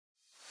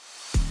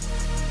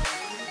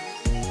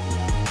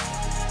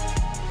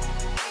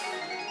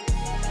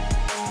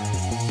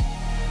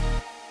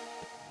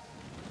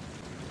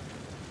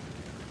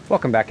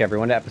Welcome back,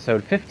 everyone, to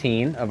episode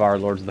 15 of our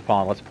Lords of the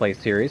Fallen Let's Play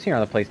series here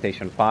on the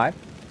PlayStation 5.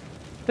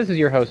 This is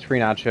your host, Free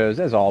Nachos,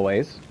 as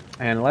always.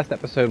 And last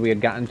episode we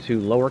had gotten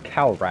to Lower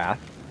Calrath,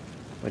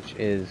 which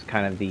is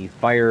kind of the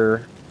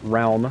fire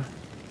realm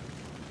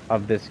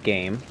of this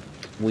game.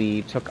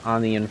 We took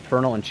on the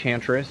Infernal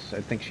Enchantress. I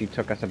think she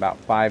took us about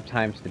 5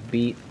 times to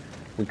beat.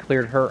 We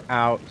cleared her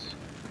out,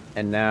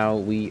 and now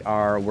we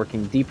are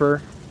working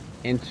deeper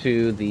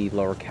into the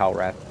Lower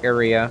Calrath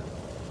area.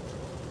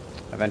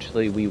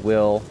 Eventually we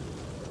will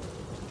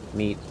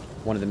meet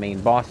one of the main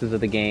bosses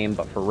of the game,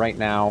 but for right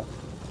now,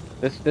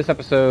 this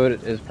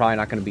episode is probably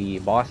not going to be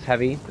boss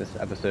heavy. This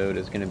episode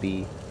is going to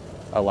be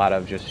a lot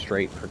of just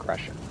straight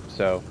progression.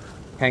 So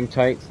hang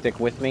tight,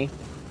 stick with me.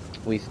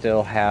 We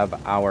still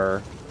have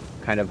our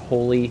kind of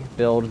holy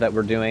build that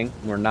we're doing.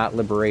 We're not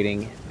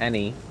liberating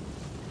any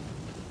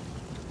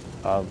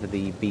of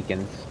the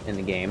beacons in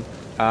the game.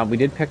 We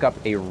did pick up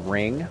a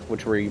ring,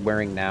 which we're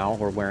wearing now.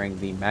 We're wearing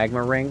the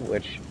magma ring,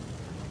 which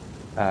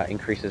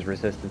increases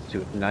resistance to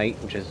ignite,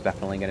 which is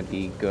definitely going to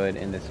be good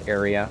in this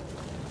area.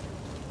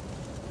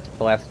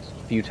 The last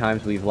few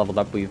times we've leveled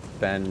up, we've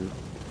been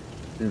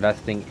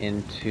investing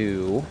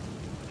into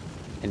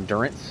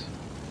endurance.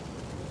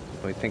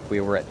 So I think we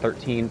were at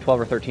 12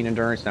 or 13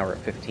 endurance, now we're at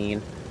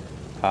 15.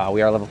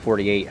 We are level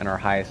 48, and our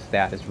highest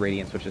stat is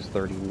Radiance, which is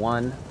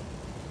 31.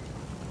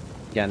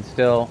 Again,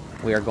 still,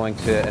 we are going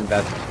to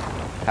invest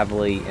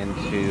heavily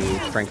into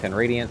Strength and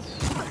Radiance,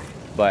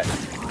 but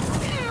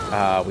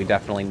we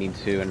definitely need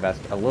to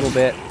invest a little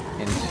bit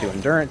into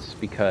endurance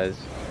because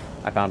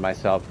I found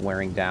myself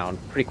wearing down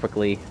pretty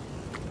quickly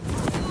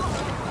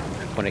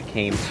when it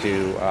came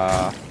to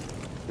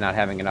not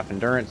having enough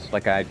endurance,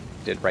 like I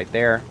did right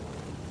there.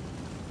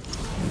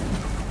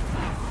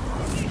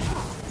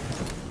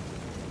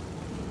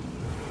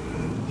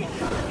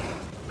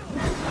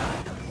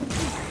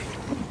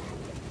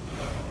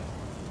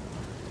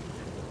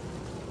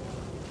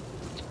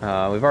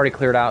 We've already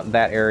cleared out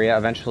that area.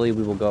 Eventually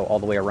we will go all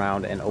the way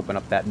around and open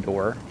up that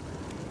door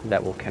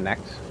that will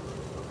connect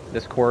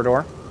this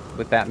corridor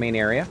with that main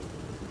area.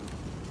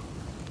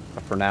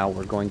 But for now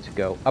we're going to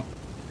go up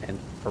and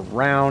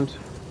around,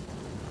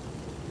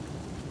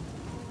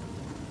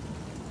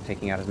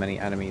 taking out as many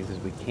enemies as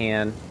we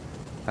can.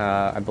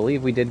 I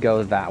believe we did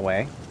go that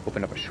way,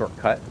 open up a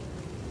shortcut.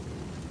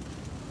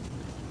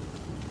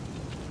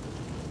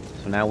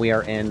 So now we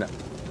are in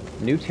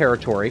new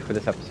territory for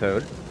this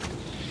episode.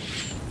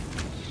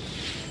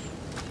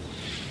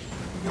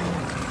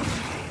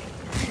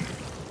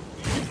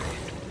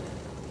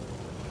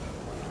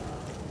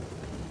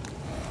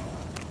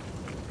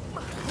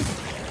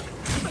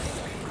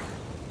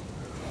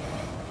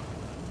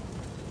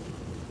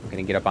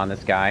 Get up on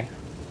this guy.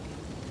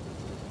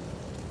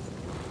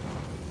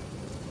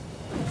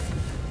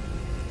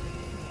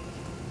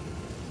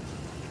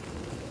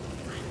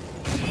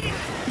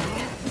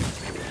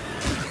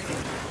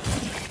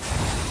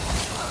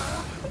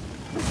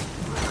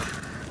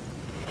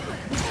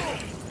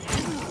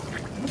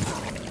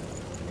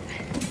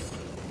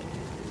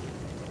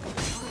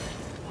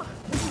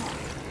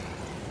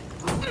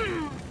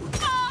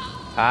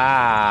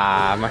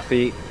 Ah, my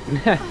feet.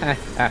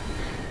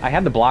 I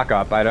had the block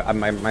up.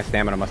 My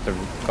stamina must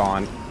have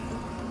gone.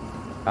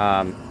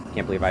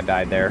 Can't believe I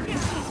died there.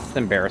 It's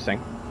embarrassing.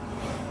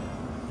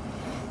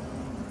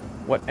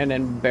 What an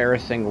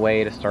embarrassing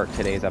way to start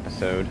today's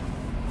episode.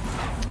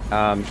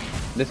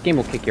 This game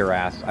will kick your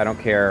ass. I don't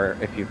care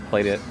if you've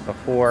played it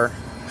before.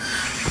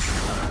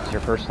 It's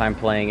your first time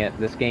playing it.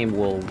 This game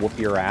will whoop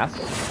your ass.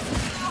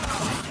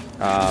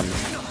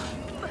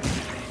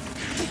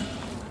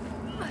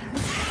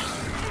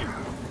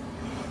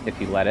 If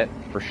you let it,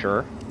 for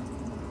sure.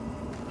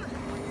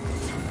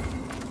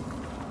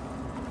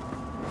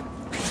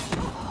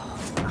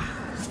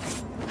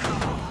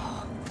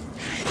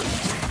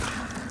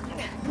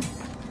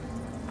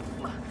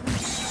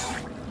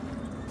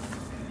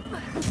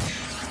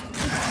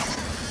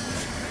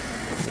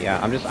 Yeah,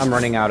 I'm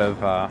running out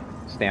of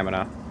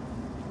stamina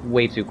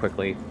way too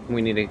quickly.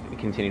 We need to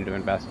continue to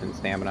invest in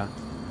stamina,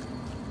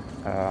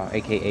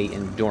 aka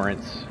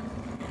endurance.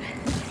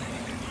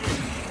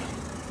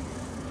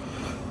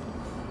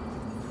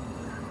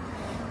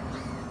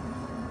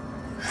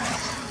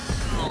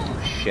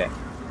 Oh, shit.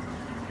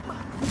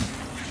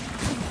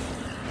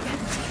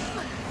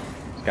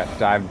 Just got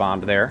dive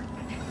bombed there.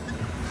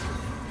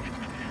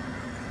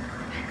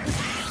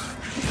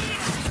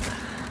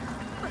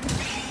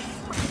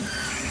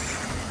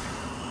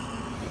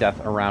 Death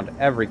around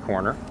every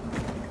corner.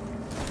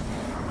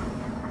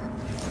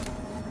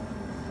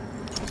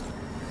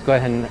 Let's go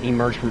ahead and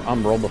emerge from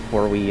Umbral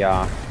before we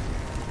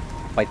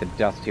bite the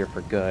dust here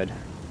for good.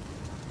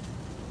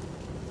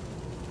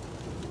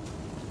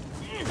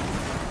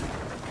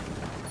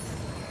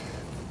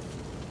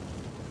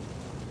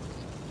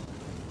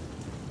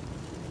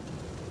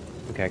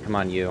 Okay, come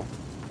on, you.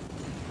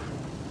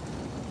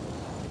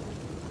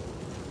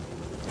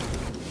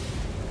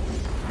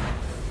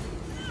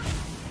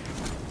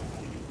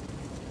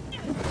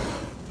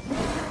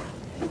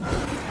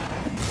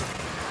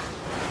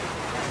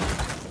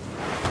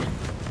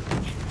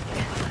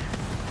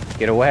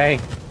 Get away.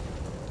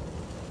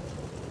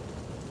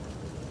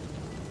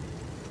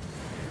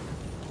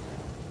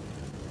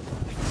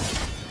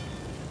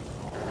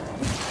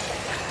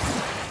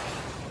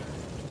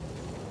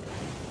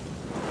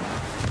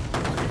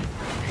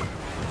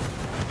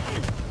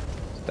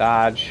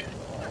 Dodge.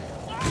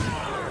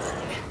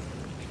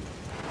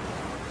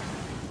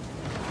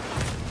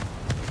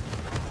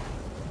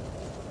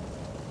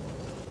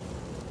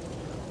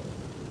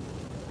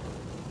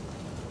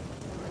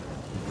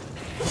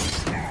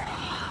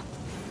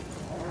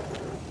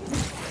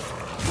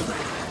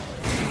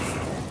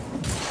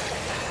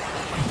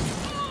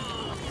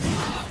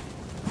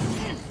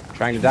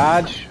 Trying to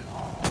dodge.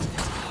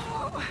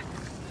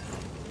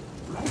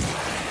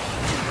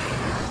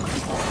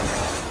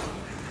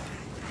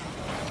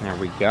 There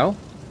we go.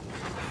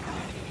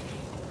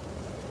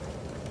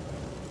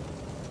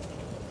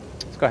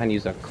 Let's go ahead and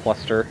use a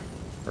cluster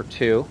or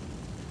two.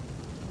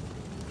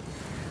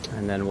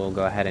 And then we'll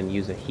go ahead and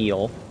use a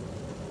heal.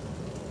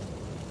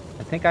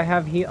 I think I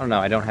have heal. Oh no,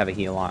 I don't have a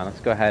heal on.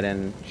 Let's go ahead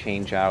and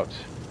change out.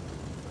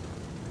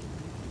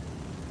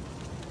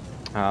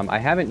 I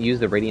haven't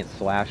used the Radiant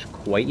Slash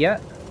quite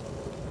yet.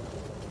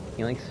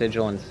 Healing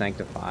Sigil and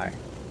Sanctify.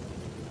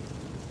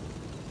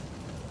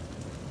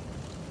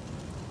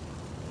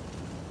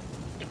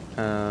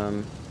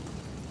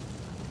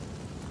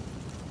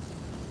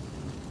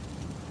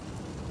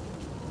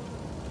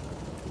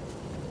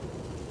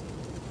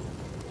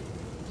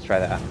 Let's try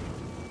that.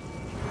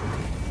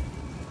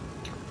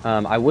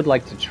 I would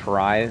like to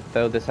try,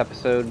 though, this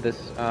episode, this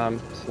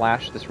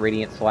this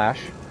Radiant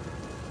Slash.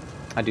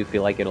 I do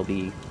feel like it'll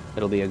be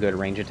a good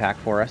range attack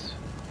for us.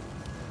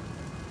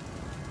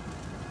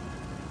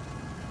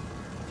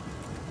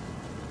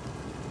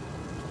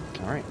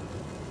 All right.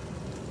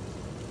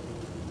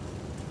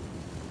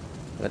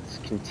 Let's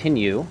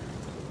continue.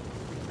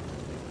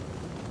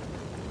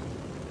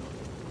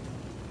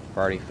 I've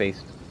already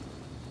faced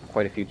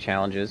quite a few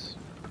challenges.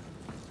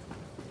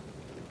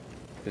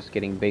 Just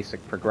getting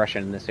basic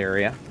progression in this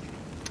area.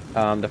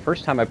 The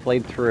first time I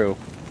played through,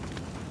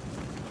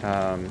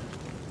 I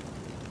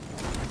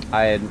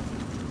had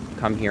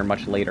come here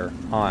much later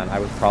on. I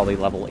was probably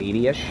level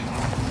 80-ish,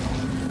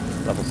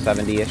 level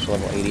 70-ish,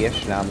 level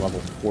 80-ish. Now I'm level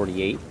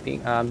 48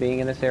 being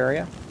in this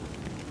area.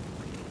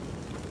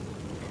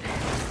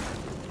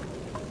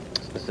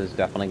 So this is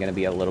definitely going to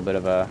be a little bit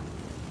of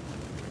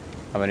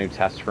a new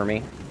test for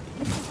me.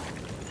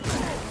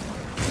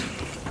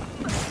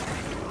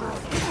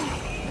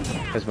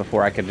 Because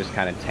before I could just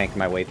kind of tank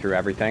my way through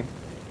everything.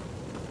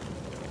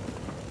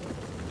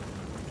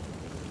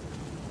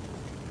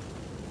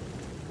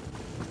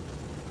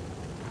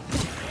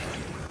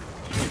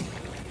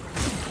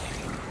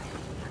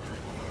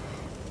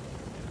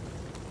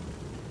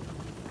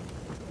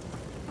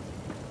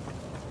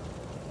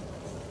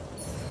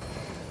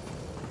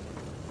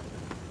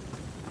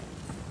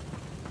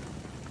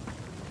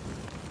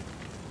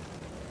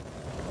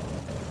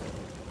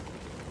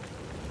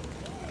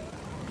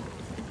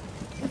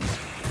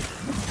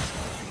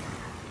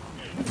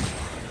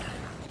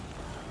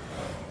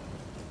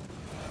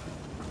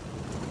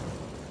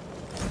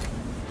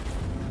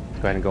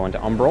 Go ahead and go into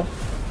Umbral.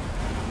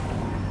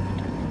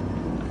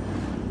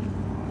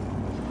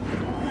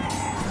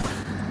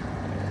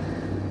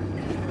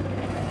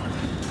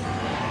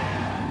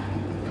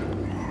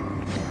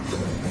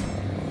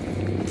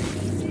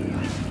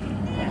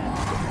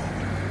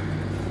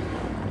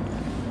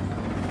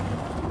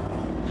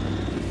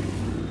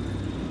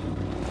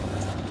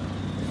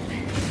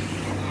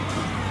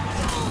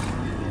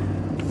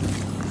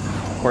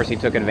 Of course, he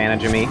took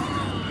advantage of me.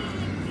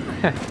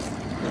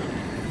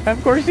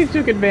 Of course he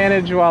took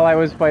advantage while I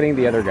was fighting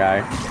the other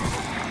guy.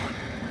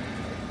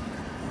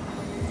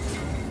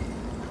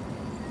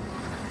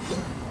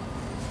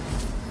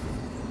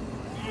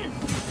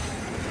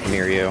 Come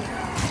here, you.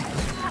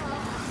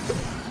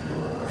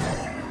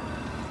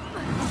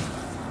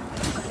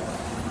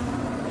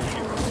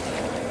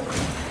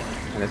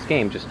 And this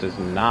game just does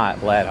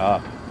not let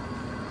up.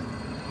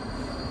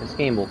 This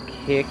game will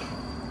kick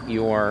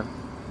your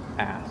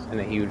ass in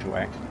a huge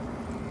way.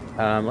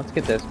 Let's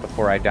get this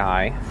before I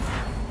die.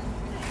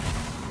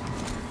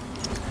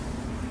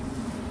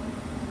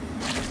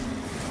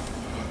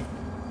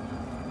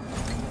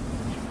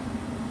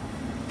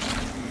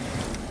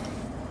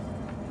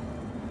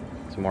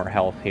 Some more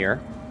health here.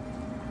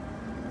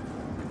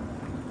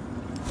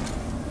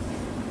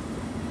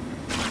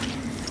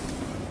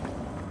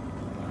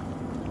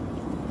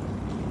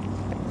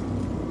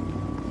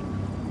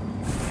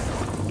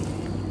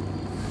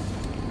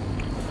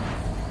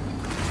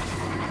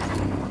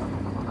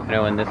 I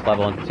know in this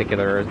level in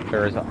particular,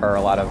 there are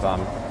a lot of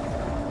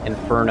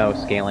Inferno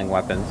scaling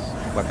weapons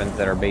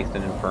that are based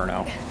in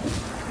Inferno.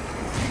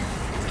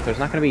 There's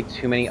not going to be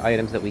too many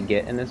items that we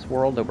get in this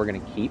world that we're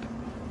going to keep.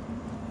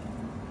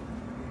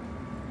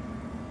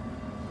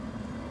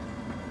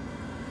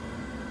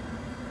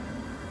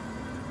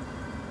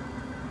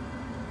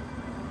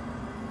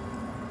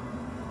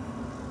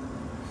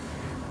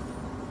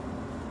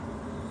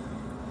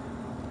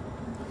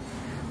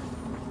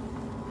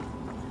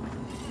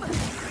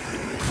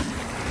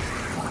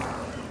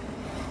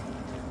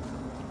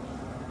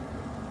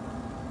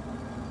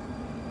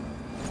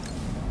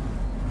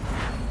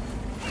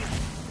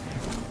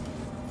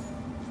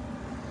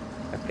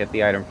 get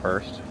the item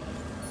first.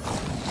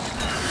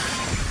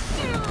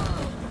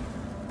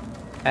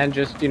 And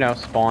just, you know,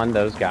 spawn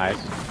those guys.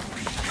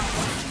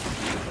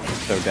 I'm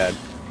so dead.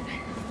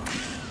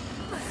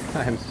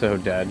 I'm so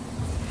dead.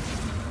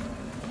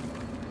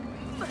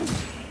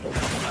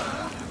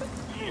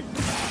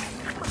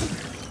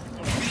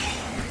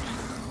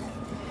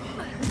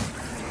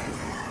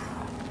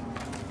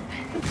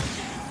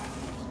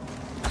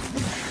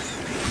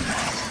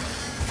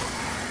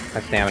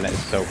 My stamina is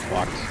so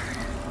fucked.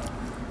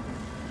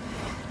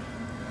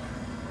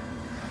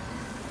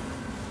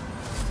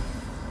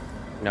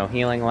 No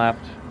healing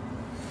left.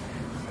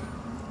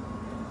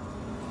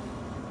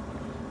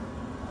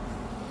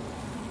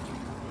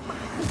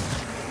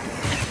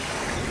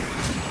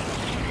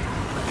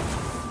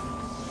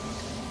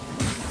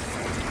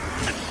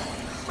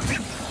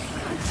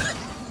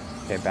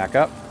 Okay, back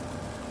up.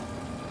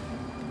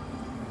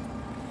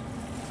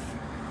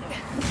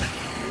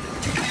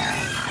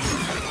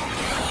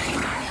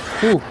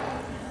 Whew.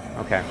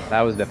 Okay,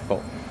 that was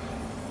difficult.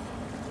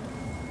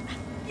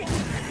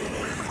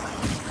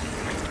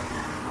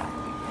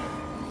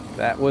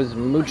 That was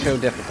mucho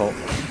difficult.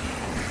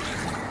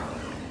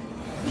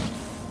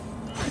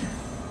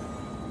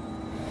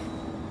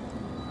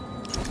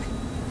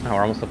 Oh,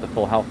 we're almost up to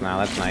full health now.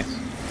 That's nice.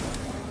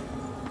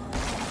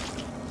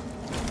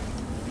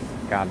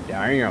 God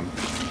damn.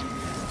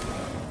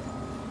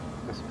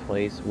 This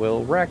place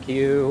will wreck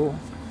you.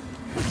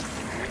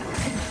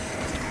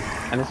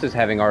 And this is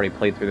having already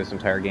played through this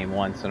entire game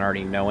once and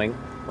already knowing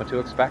what to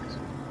expect.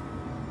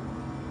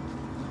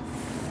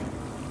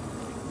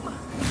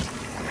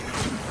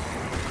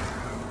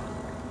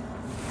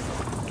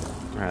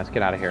 Alright, let's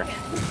get out of here.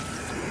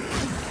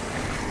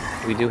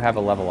 We do have a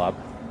level up.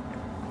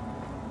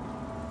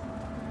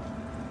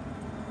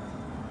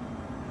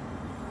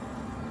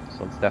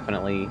 So let's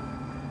definitely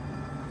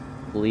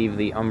leave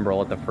the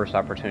Umbral at the first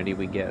opportunity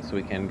we get so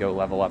we can go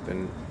level up.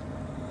 And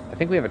I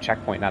think we have a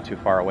checkpoint not too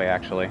far away,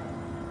 actually.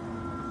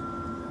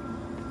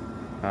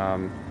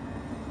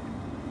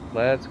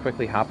 Let's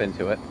quickly hop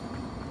into it.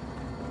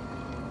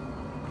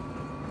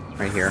 It's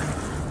right here.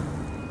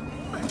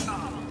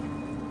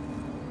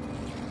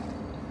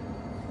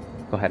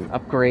 Go ahead and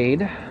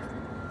upgrade.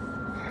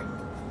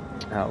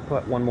 I'll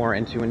put one more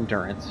into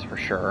endurance for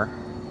sure.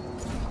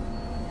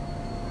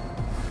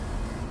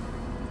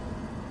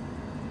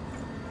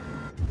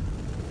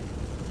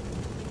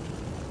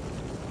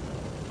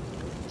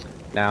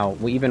 Now,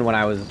 even when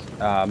I was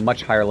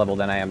much higher level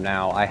than I am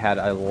now, I had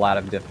a lot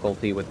of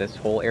difficulty with this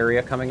whole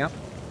area coming up.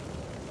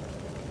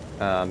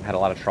 Had a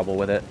lot of trouble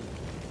with it.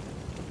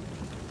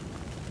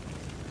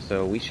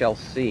 So we shall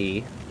see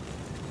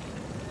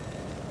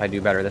if I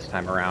do better this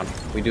time around.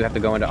 We do have to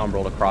go into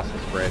Umbral to cross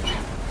this bridge.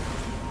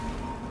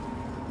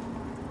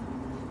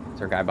 Is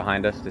there a guy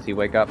behind us? Does he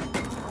wake up?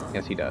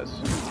 Yes, he does.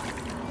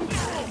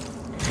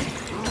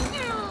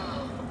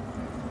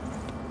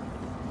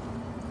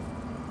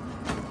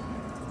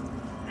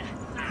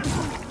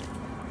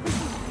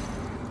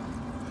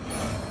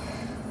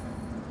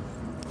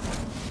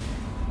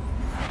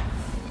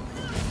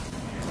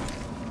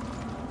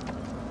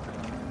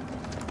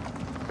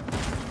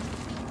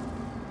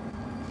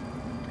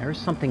 There's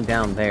something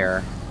down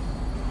there.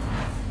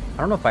 I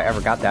don't know if I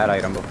ever got that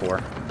item before.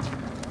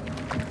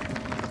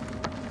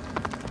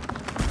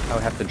 I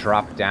would have to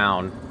drop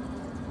down.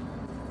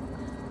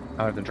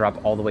 I would have to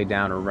drop all the way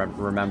down to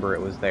remember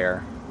it was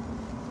there.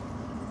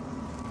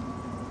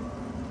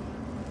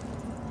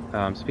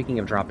 Speaking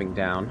of dropping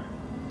down,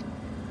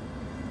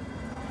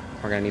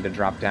 we're gonna need to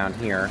drop down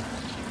here.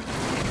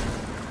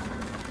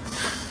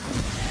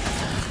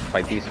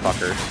 Fight these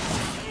fuckers.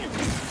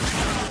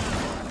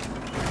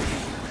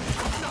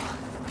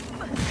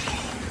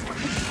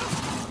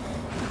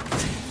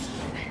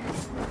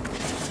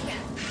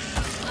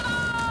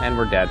 And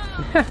we're dead.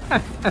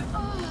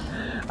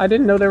 I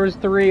didn't know there was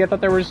 3. I thought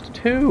there was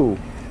 2.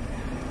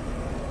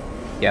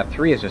 Yeah,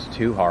 3 is just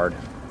too hard.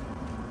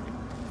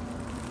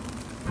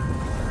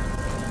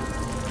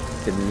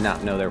 Did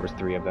not know there was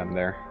 3 of them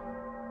there.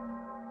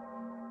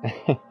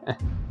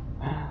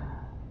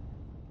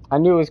 I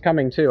knew it was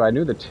coming too. I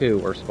knew the 2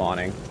 were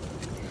spawning.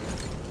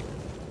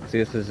 See,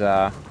 this is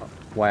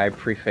why I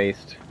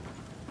prefaced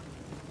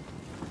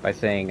by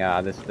saying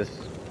this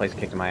place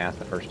kicked my ass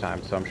the first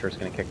time, so I'm sure it's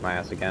going to kick my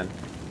ass again.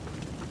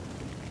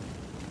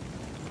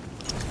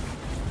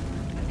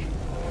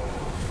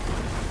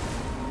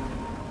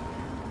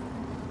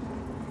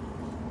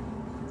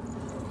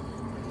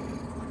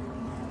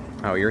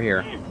 Oh, you're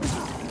here.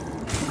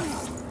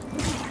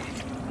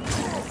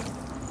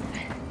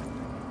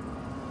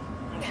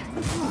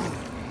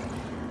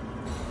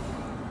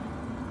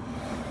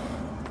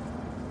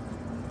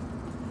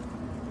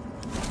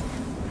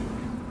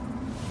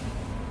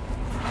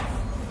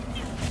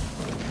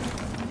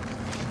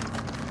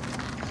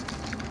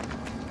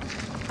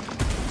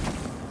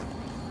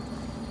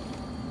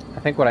 I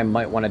think what I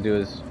might want to do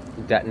is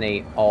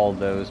detonate all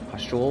those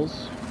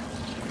pustules.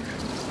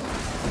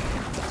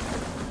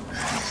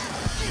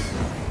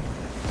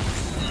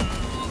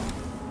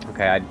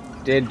 Okay,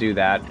 did do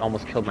that.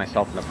 Almost killed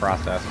myself in the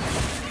process.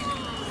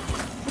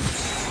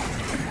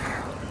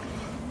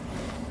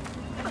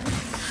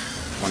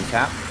 One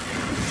tap.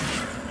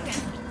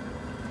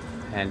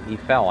 And he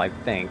fell, I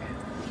think.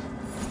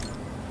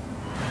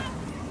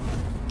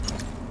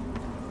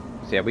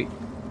 So yeah,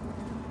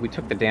 we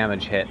took the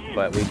damage hit,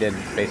 but we did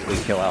basically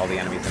kill all the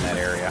enemies in that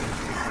area.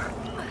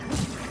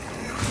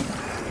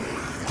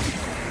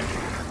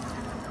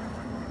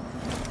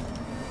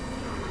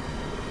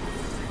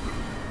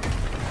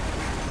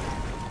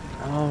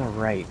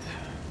 Alright.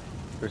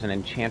 There's an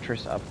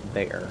enchantress up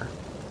there.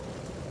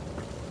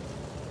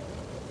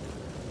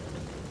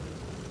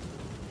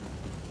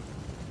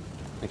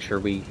 Make sure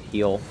we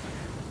heal.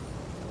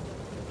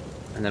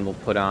 And then we'll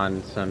put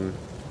on some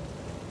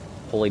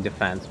holy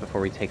defense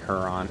before we take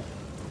her on.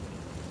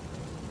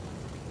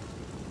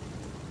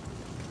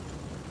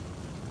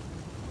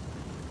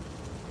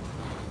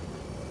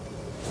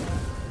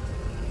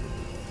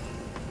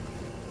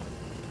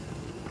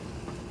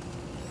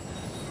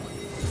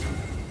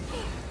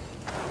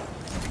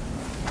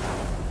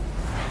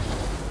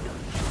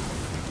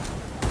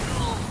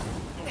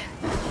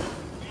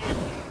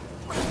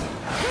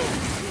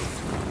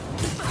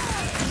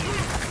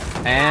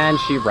 And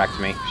she wrecked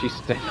me. She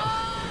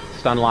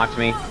stun locked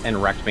me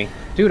and wrecked me.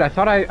 Dude, I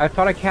thought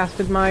I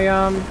casted my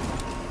I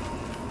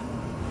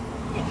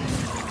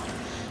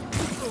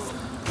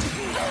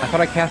thought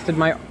I casted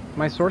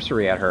my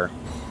sorcery at her.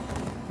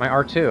 My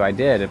R2, I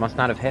did. It must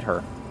not have hit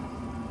her.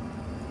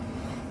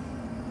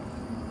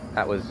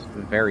 That was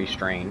very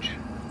strange.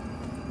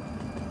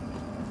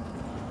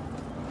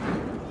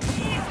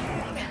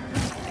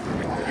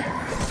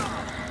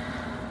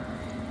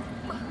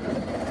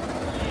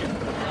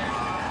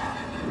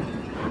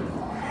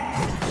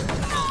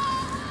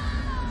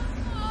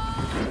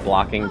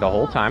 Blocking the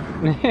whole time.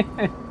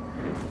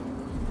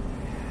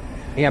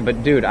 Yeah,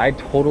 but dude, I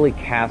totally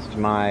cast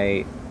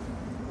my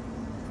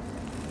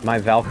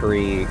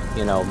Valkyrie,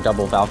 you know,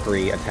 double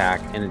Valkyrie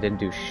attack, and it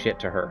didn't do shit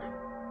to her.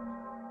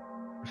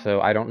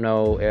 So I don't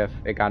know if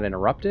it got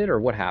interrupted or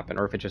what happened,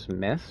 or if it just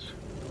missed.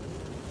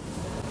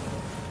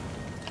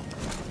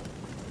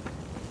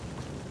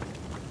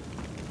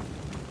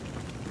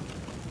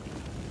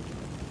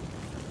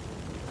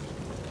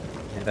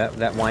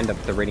 That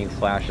wind-up, the Radiant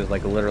Slash, is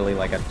like literally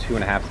like a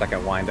 2.5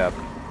 second wind-up.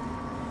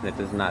 And it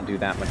does not do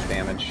that much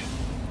damage.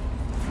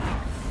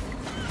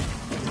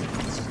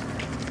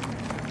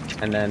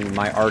 And then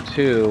my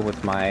R2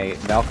 with my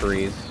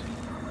Valkyries,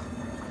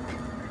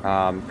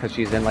 because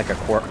she's in like a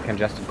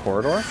congested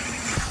corridor,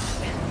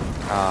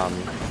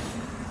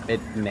 it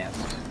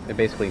missed. It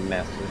basically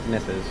missed. It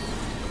misses.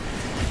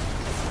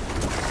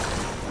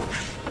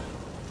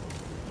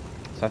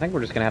 So I think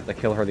we're just gonna have to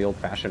kill her the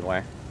old-fashioned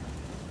way.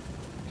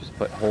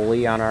 Put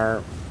holy on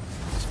our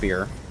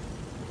spear.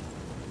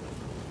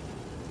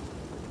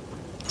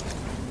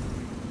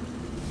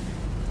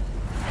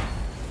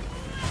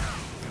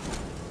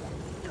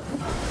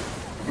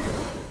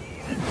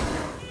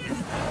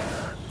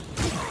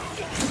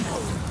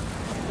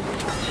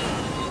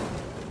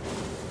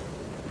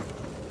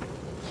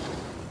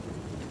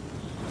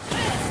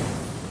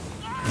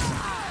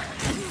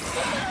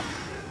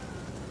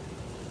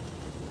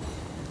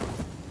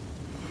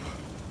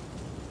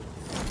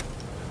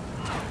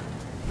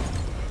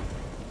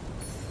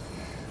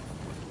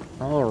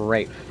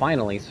 Alright,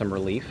 finally some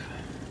relief.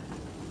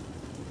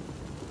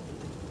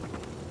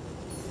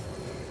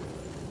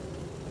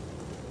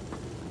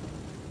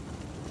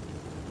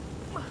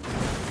 I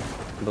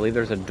believe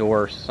there's a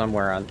door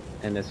somewhere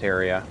in this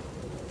area.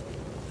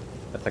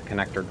 That's a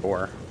connector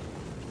door.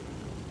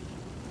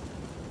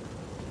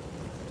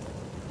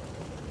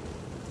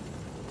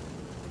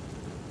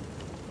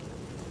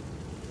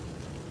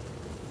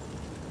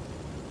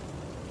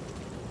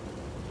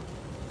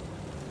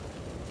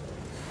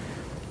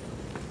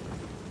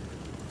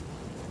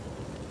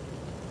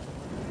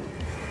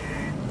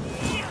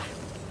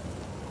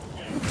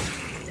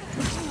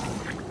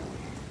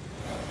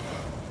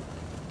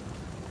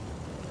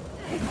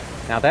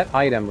 Now that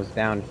item was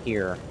down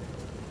here.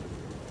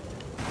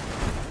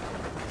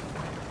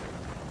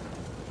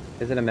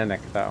 Is it a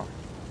mimic, though?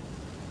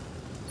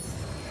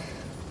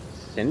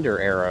 Cinder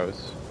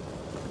arrows.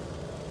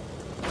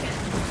 I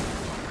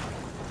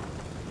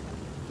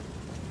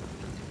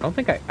don't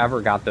think I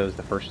ever got those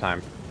the first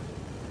time.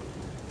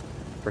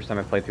 First time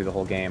I played through the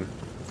whole game.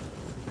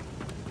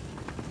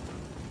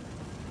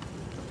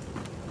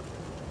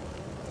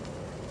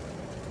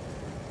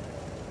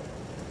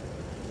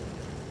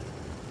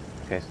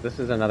 Okay, so this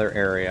is another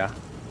area.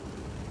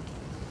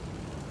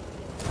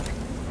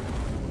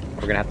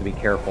 We're gonna have to be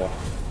careful.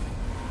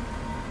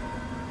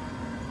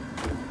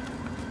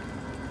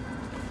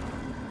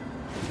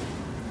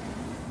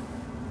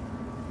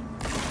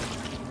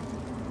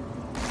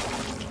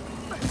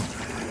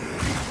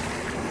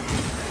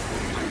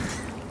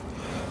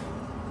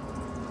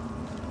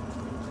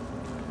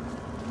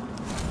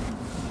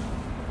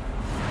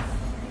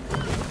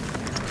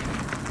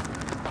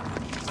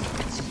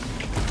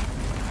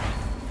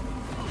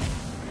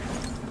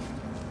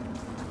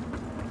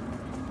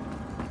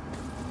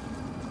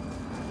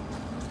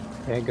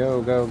 Okay,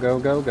 go, go, go,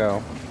 go,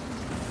 go.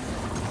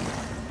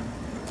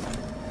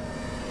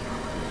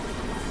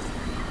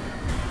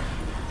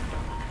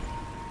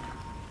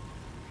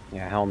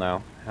 Yeah, hell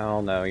no.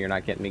 Hell no, you're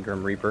not getting me,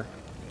 Grim Reaper.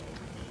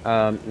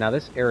 Now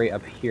this area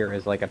up here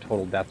is like a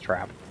total death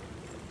trap.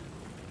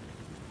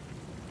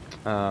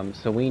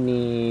 So we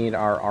need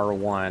our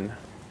R1.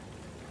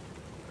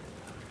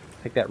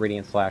 Take that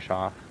Radiant Slash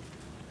off.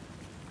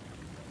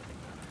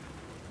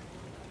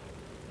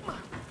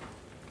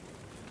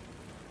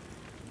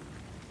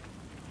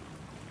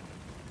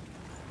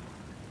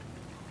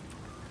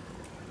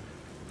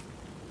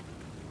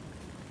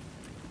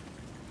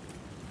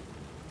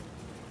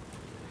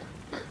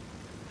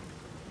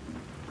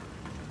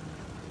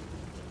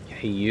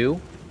 Okay, you.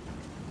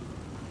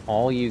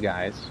 All you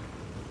guys.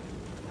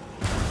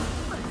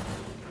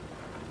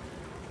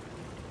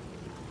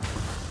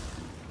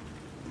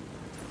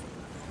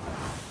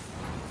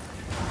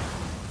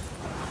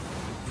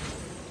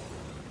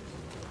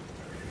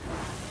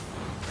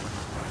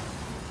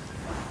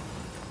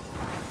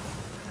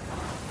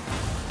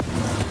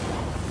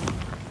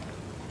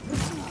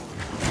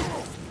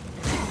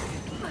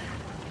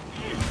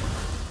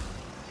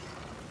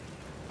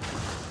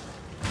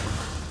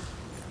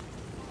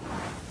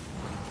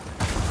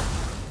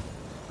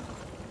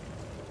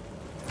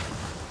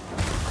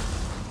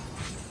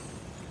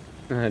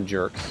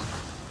 Jerks.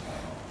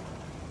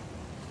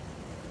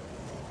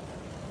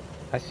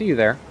 I see you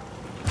there.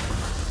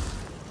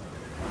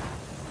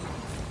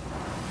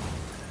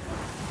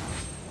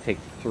 Take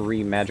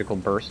 3 magical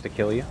bursts to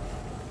kill you.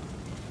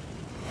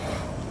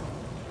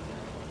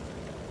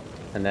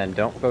 And then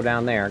don't go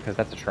down there, because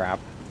that's a trap.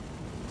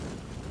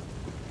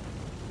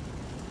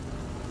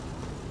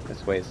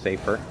 This way is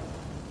safer.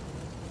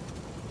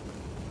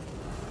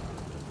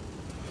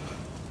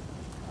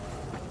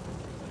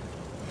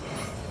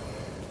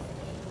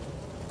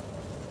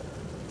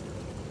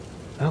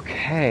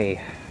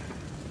 Okay.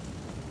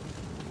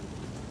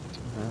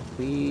 Well,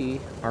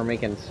 we are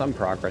making some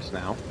progress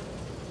now.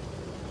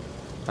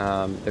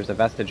 There's a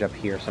vestige up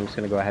here, so I'm just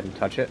going to go ahead and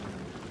touch it.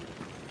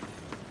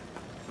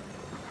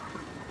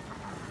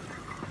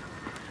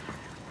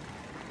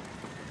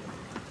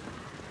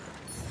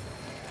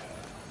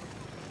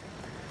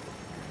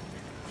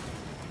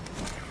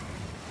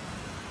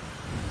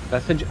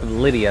 Vestige of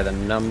Lydia, the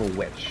Numb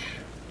Witch.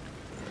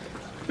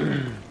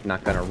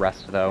 Not going to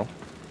rest, though.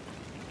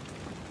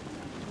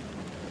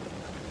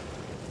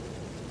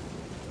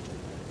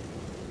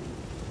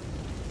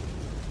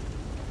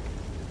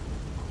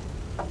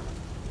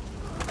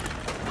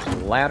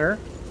 Ladder.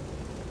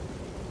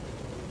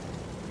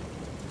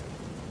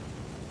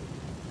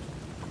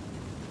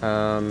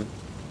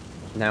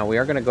 Now we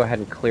are going to go ahead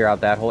and clear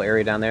out that whole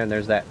area down there, and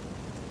there's that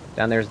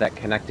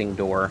connecting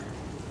door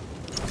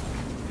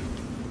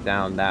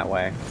down that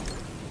way.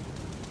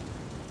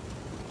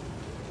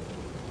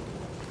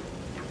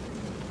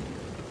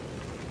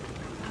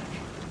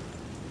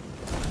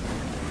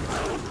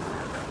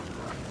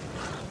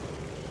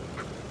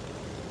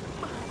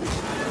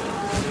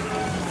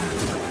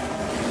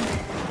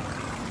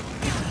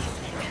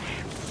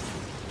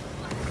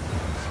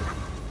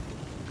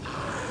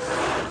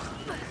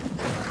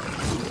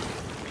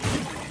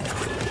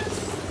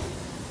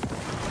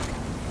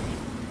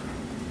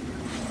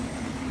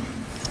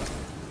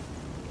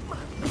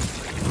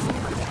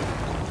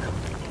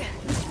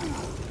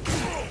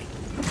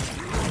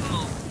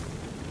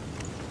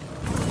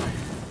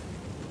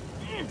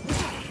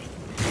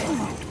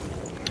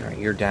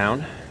 You're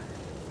down.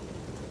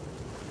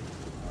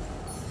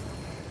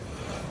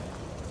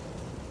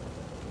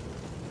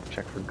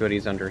 Check for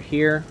goodies under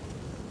here.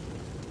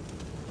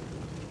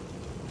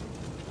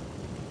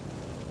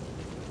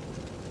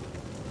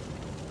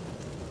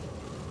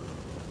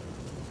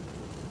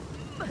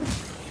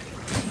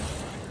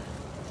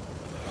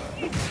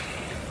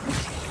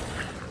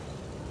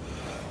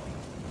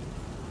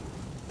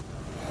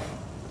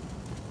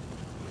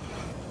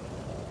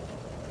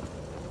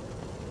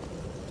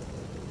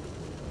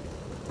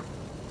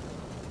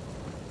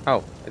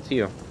 Oh, it's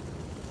you.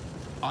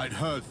 I'd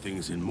heard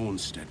things in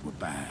Mornstead were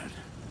bad,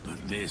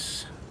 but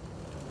this...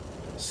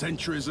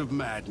 Centuries of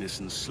madness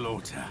and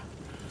slaughter.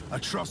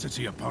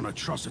 Atrocity upon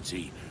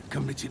atrocity,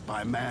 committed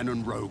by man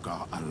and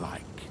Rogar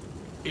alike.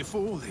 If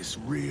all this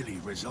really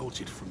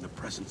resulted from the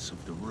presence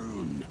of the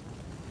rune,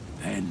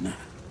 then...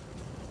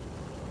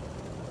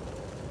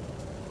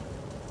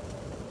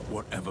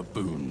 whatever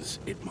boons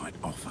it might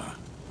offer,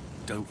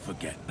 don't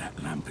forget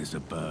that lamp is a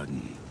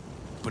burden.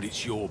 But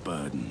it's your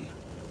burden.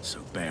 So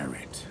bear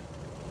it.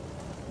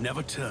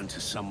 Never turn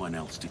to someone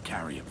else to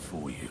carry it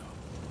for you.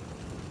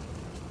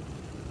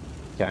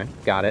 Okay,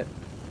 got it.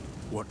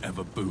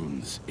 Whatever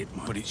boons it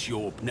might... But it's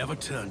your... Never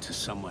turn to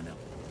someone else.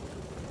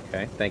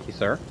 Okay, thank you,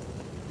 sir.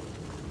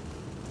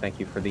 Thank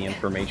you for the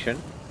information.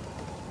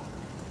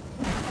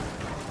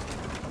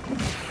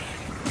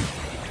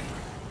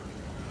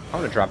 I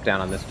want to drop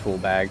down on this tool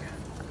bag.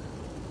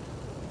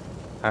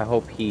 I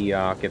hope he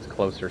gets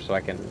closer so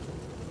I can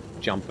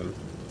jump him.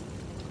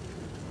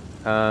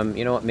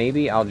 You know what,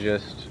 maybe I'll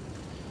just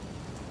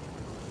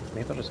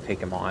Maybe I'll just take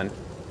him on.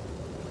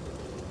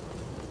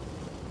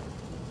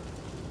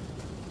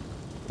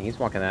 He's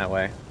walking that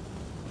way.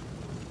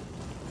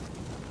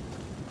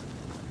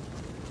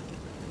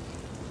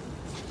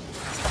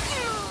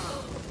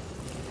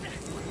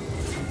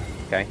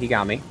 Okay, he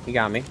got me. He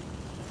got me.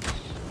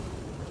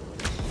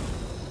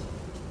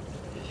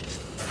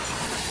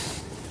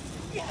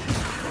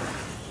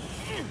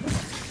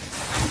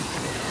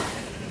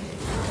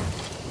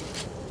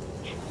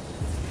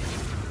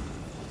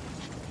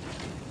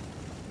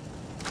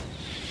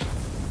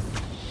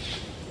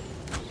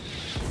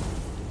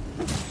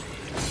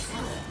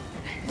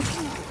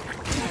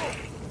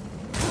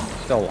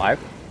 Still alive.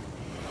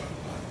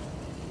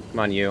 Come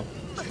on, you.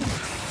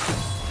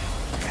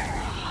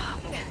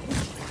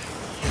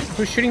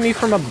 Who's shooting me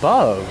from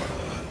above?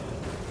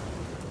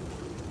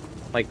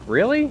 Like,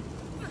 really?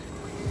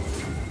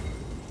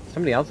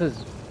 Somebody else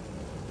is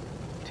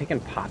taking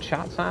pot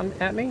shots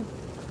at me?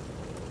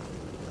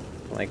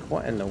 Like,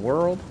 what in the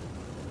world?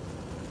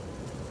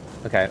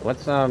 Okay,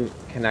 let's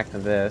connect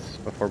this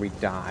before we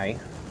die.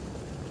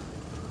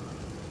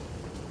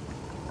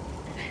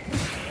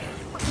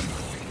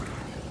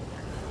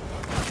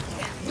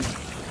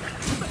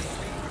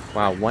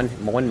 Wow,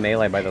 one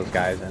melee by those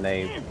guys and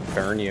they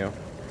burn you.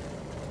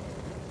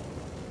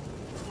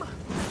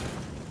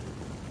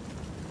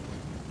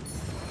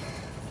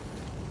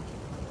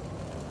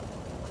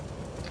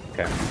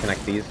 Okay,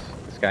 connect this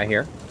guy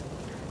here.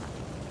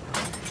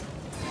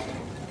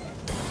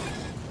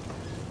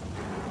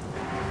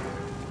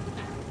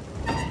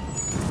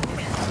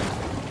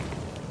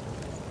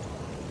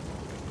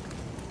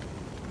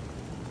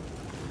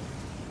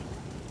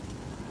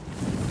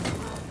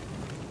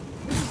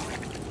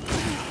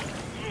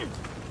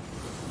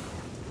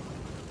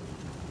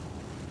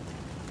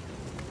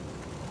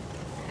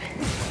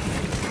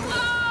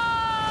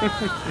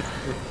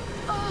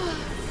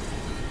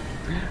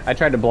 I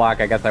tried to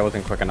block, I guess I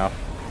wasn't quick enough.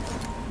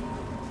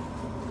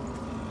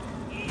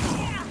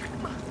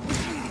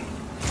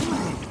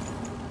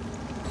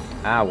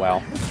 Ah,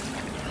 well.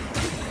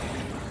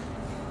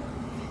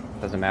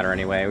 Doesn't matter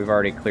anyway, we've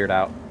already cleared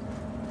out.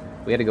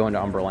 We had to go into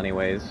Umbral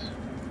anyways.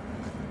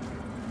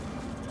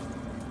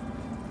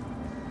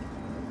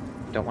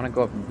 Don't want to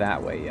go up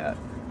that way yet.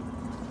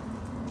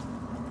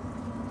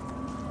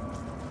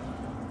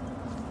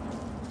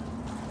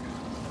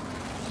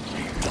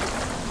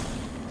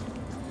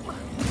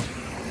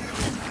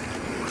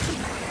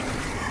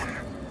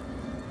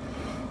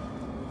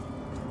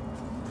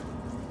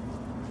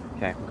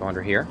 Okay, go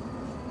under here.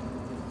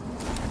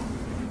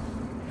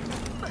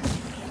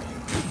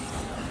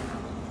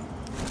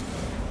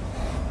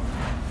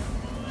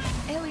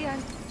 Elian,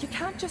 you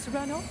can't just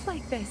run off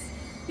like this.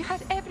 You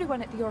had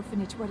everyone at the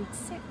orphanage worried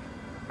sick.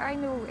 I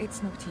know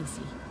it's not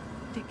easy.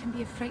 It can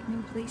be a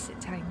frightening place at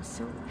times,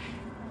 so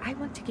I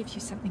want to give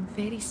you something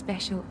very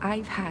special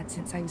I've had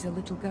since I was a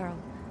little girl.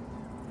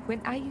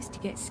 When I used to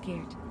get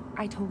scared,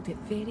 I'd hold it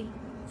very,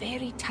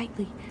 very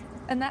tightly,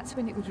 and that's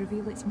when it would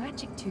reveal its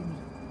magic to me.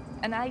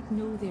 And I'd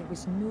know there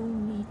was no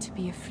need to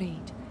be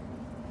afraid.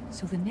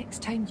 So the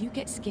next time you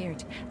get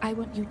scared, I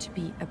want you to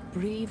be a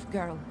brave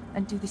girl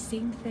and do the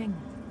same thing.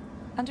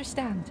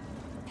 Understand?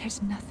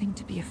 There's nothing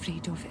to be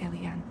afraid of,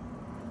 Elian.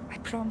 I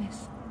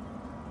promise.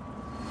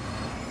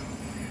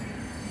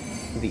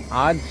 The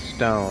Odd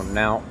Stone.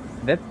 Now,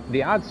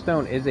 the Odd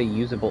Stone is a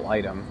usable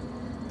item.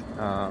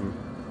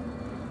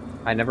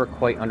 I never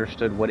quite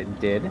understood what it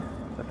did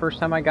the first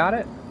time I got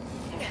it.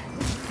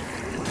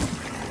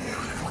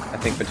 I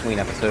think between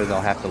episodes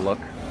I'll have to look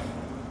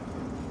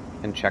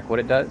and check what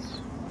it does.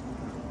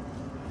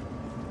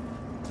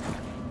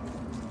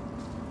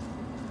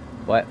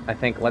 But I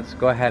think let's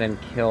go ahead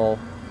and kill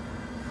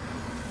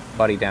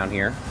Buddy down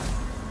here.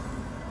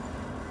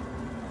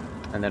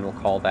 And then we'll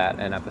call that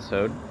an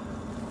episode.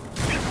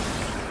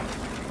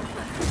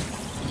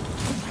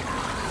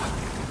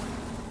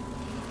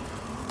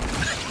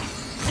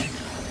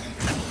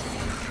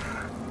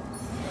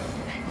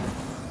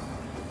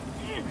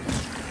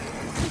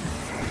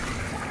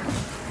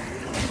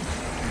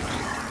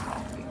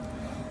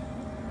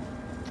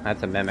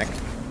 That's a mimic.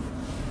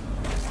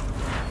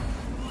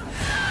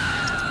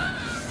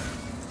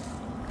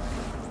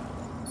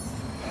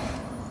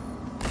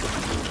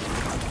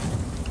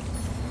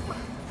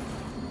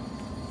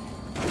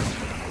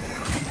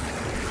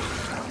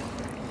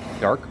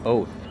 Dark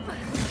Oath.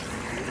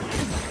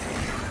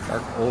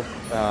 Dark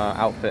Oath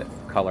outfit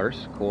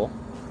colors. Cool.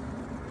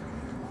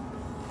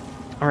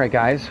 Alright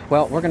guys,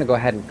 well, we're going to go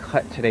ahead and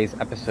cut today's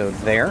episode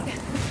there.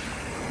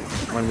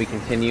 When we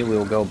continue, we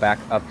will go back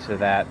up to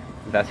that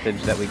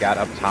vestige that we got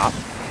up top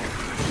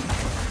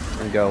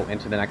and go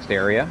into the next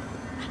area,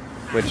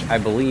 which I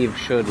believe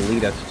should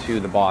lead us to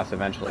the boss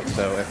eventually.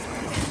 So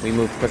if we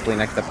move quickly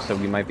next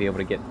episode, we might be able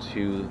to get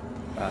to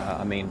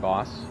a main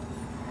boss,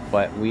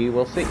 but we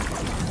will see.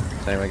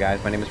 So anyway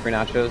guys, my name is Free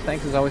Nachos.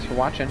 Thanks as always for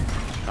watching.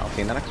 I'll see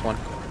you in the next one.